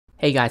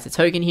Hey guys, it's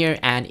Hogan here,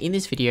 and in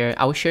this video,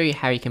 I will show you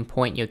how you can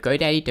point your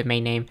GoDaddy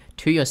domain name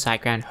to your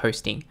Siteground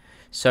hosting.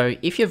 So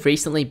if you've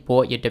recently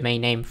bought your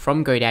domain name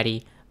from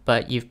GoDaddy,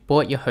 but you've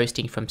bought your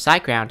hosting from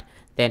Siteground,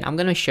 then I'm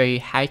going to show you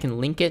how you can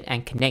link it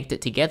and connect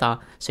it together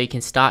so you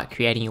can start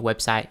creating your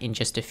website in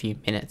just a few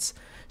minutes.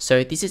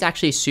 So this is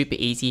actually super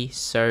easy,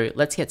 so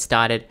let's get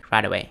started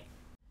right away.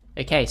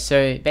 Okay,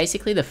 so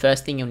basically the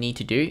first thing you'll need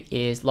to do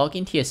is log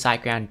into your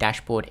Siteground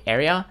dashboard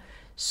area.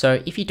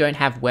 So if you don't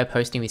have web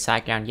hosting with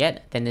Siteground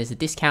yet, then there's a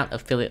discount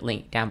affiliate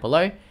link down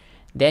below.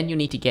 Then you'll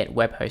need to get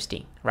web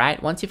hosting,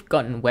 right? Once you've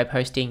gotten web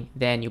hosting,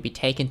 then you'll be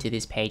taken to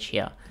this page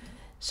here.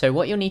 So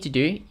what you'll need to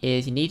do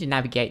is you need to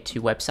navigate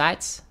to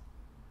websites.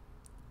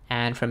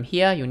 And from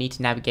here, you'll need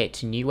to navigate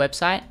to new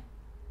website.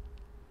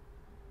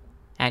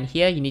 And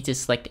here you need to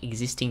select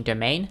existing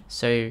domain.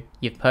 So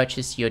you've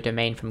purchased your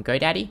domain from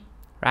GoDaddy,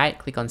 right?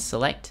 Click on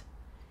select.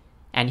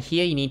 And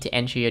here you need to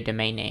enter your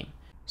domain name.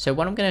 So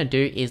what I'm going to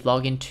do is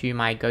log into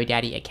my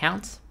GoDaddy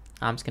account.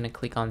 I'm just going to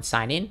click on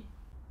sign in.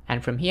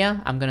 And from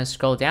here, I'm going to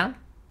scroll down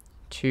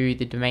to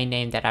the domain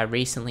name that I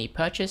recently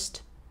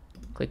purchased.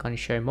 Click on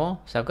show more.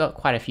 So I've got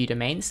quite a few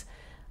domains.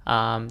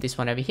 This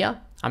one over here,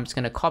 I'm just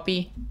going to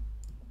copy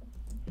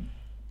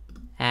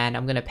and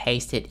I'm going to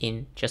paste it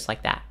in just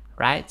like that,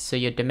 right? So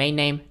your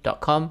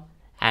domainname.com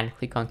and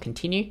click on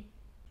continue.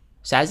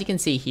 So as you can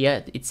see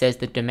here, it says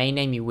the domain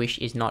name you wish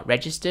is not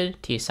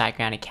registered to your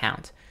Siteground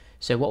account.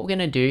 So what we're going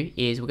to do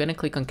is we're going to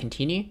click on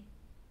continue.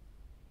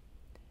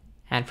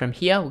 And from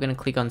here, we're going to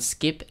click on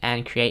skip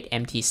and create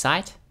empty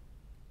site.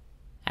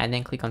 And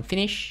then click on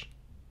finish.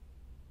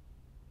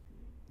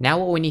 Now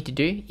what we need to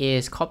do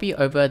is copy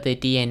over the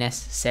DNS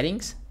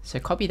settings. So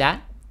copy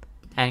that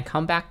and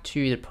come back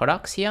to the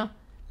products here.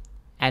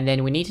 And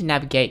then we need to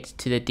navigate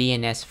to the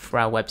DNS for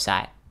our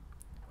website,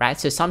 right?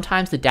 So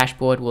sometimes the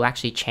dashboard will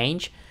actually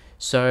change.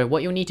 So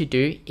what you'll need to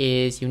do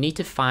is you'll need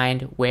to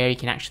find where you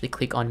can actually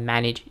click on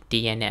Manage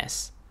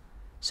DNS.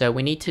 So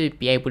we need to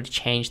be able to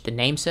change the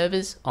name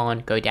servers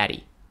on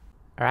GoDaddy.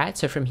 All right,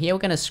 so from here, we're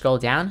going to scroll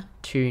down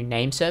to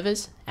name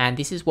servers, and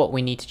this is what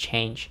we need to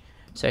change.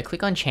 So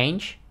click on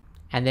change,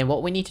 and then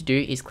what we need to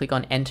do is click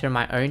on enter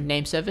my own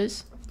name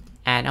servers,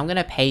 and I'm going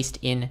to paste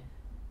in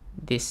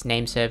this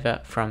name server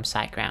from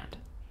Siteground.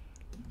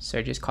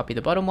 So just copy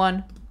the bottom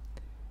one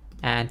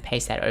and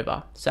paste that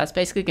over. So that's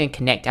basically going to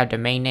connect our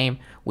domain name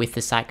with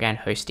the Siteground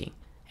hosting.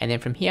 And then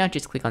from here,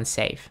 just click on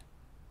save.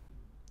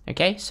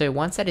 Okay, so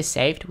once that is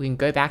saved, we can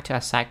go back to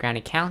our Siteground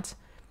account.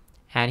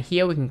 And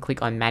here we can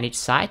click on manage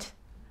site,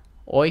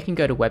 or you can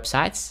go to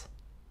websites.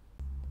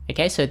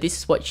 Okay, so this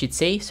is what you should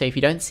see. So if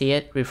you don't see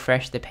it,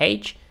 refresh the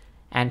page.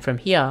 And from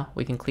here,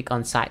 we can click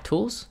on site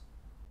tools.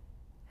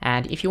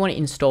 And if you want to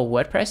install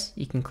WordPress,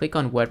 you can click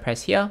on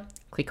WordPress here,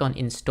 click on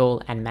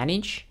install and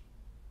manage.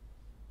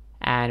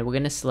 And we're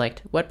going to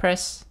select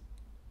WordPress.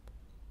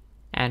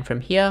 And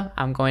from here,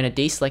 I'm going to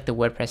deselect the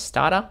WordPress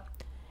starter.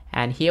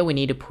 And here we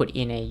need to put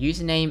in a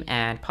username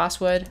and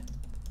password,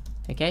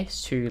 okay,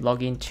 to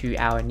log into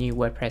our new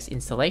WordPress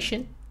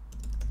installation.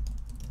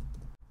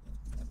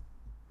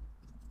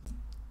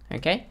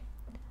 Okay,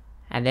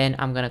 and then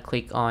I'm going to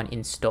click on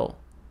install.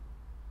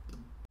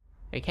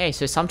 Okay,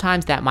 so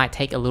sometimes that might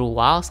take a little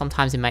while.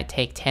 Sometimes it might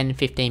take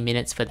 10-15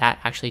 minutes for that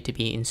actually to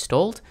be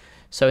installed.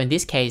 So in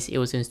this case, it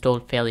was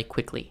installed fairly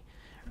quickly.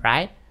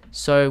 Right?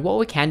 So what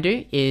we can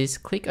do is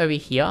click over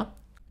here,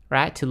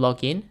 right, to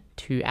log in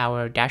to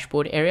our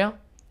dashboard area,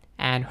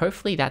 and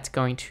hopefully that's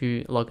going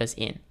to log us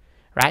in,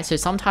 right? So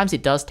sometimes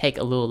it does take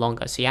a little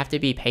longer, so you have to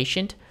be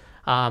patient,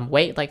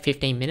 wait like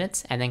 15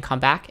 minutes and then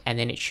come back and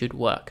then it should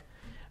work,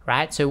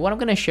 right? So what I'm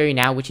going to show you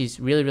now, which is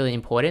really, really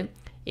important,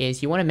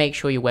 is you want to make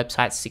sure your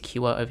website's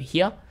secure over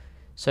here.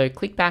 So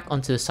click back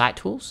onto the site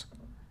tools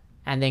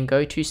and then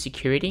go to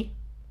security,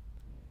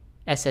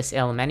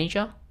 SSL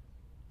manager.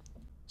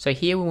 So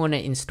here we want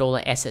to install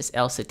a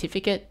SSL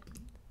certificate,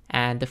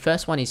 and the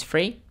first one is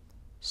free.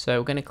 So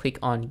we're going to click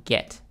on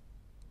get.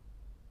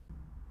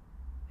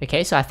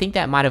 Okay, so I think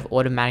that might have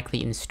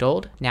automatically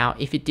installed. Now,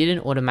 if it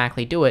didn't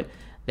automatically do it,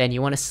 then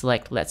you want to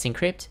select Let's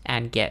Encrypt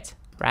and get,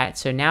 right?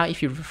 So now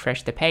if you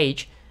refresh the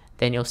page,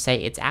 then you'll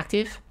say it's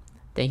active.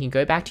 Then you can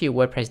go back to your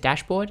WordPress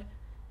dashboard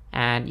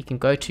and you can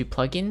go to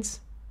plugins.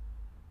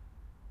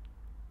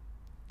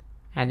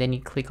 And then you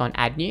click on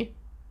add new.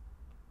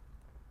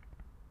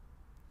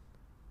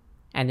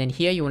 And then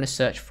here you want to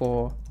search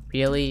for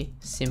really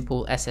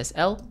simple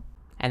SSL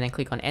and then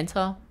click on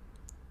enter.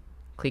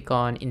 Click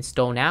on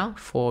install now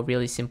for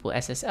really simple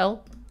SSL.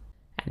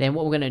 And then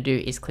what we're going to do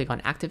is click on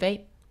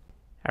activate.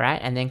 All right.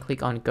 And then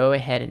click on go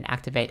ahead and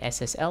activate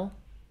SSL.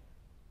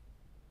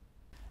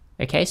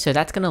 Okay. So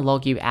that's going to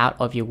log you out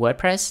of your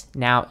WordPress.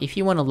 Now, if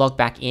you want to log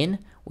back in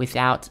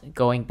without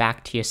going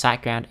back to your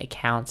Siteground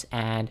account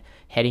and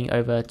heading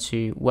over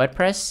to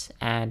WordPress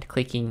and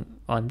clicking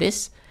on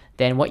this,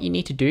 then what you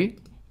need to do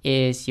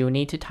is you'll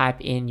need to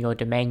type in your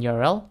domain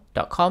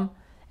URL.com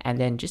and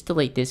then just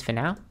delete this for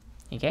now,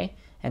 okay,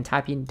 and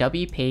type in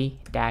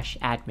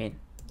wp-admin.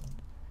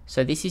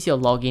 So this is your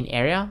login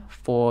area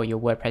for your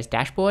WordPress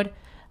dashboard.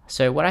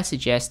 So what I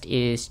suggest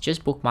is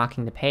just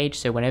bookmarking the page.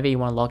 So whenever you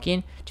want to log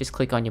in, just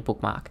click on your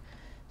bookmark.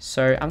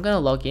 So I'm going to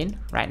log in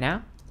right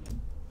now.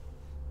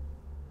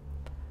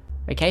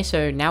 Okay,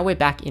 so now we're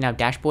back in our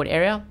dashboard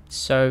area.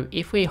 So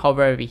if we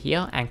hover over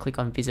here and click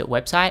on visit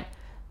website,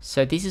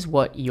 so this is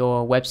what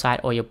your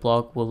website or your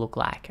blog will look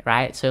like,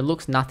 right? So it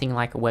looks nothing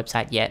like a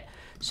website yet.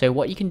 So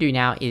what you can do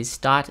now is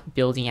start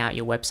building out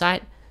your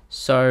website.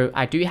 So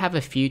I do have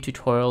a few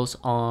tutorials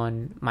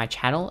on my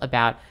channel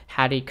about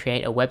how to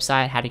create a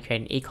website, how to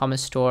create an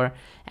e-commerce store,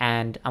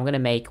 and I'm going to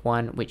make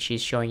one which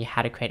is showing you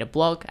how to create a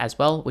blog as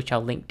well, which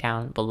I'll link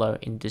down below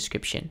in the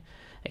description.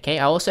 Okay,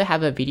 I also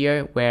have a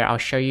video where I'll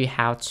show you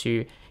how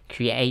to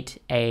create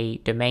a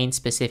domain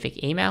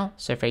specific email.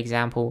 So for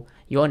example,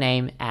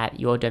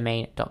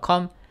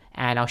 yourname@yourdomain.com,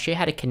 and I'll show you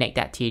how to connect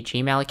that to your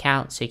Gmail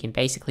account so you can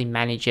basically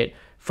manage it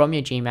from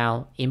your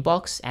Gmail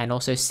inbox and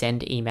also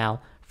send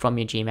email from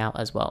your Gmail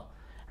as well.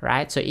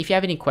 Right, so if you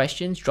have any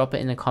questions, drop it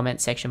in the comment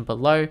section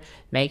below.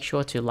 Make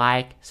sure to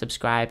like,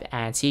 subscribe,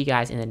 and see you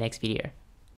guys in the next video.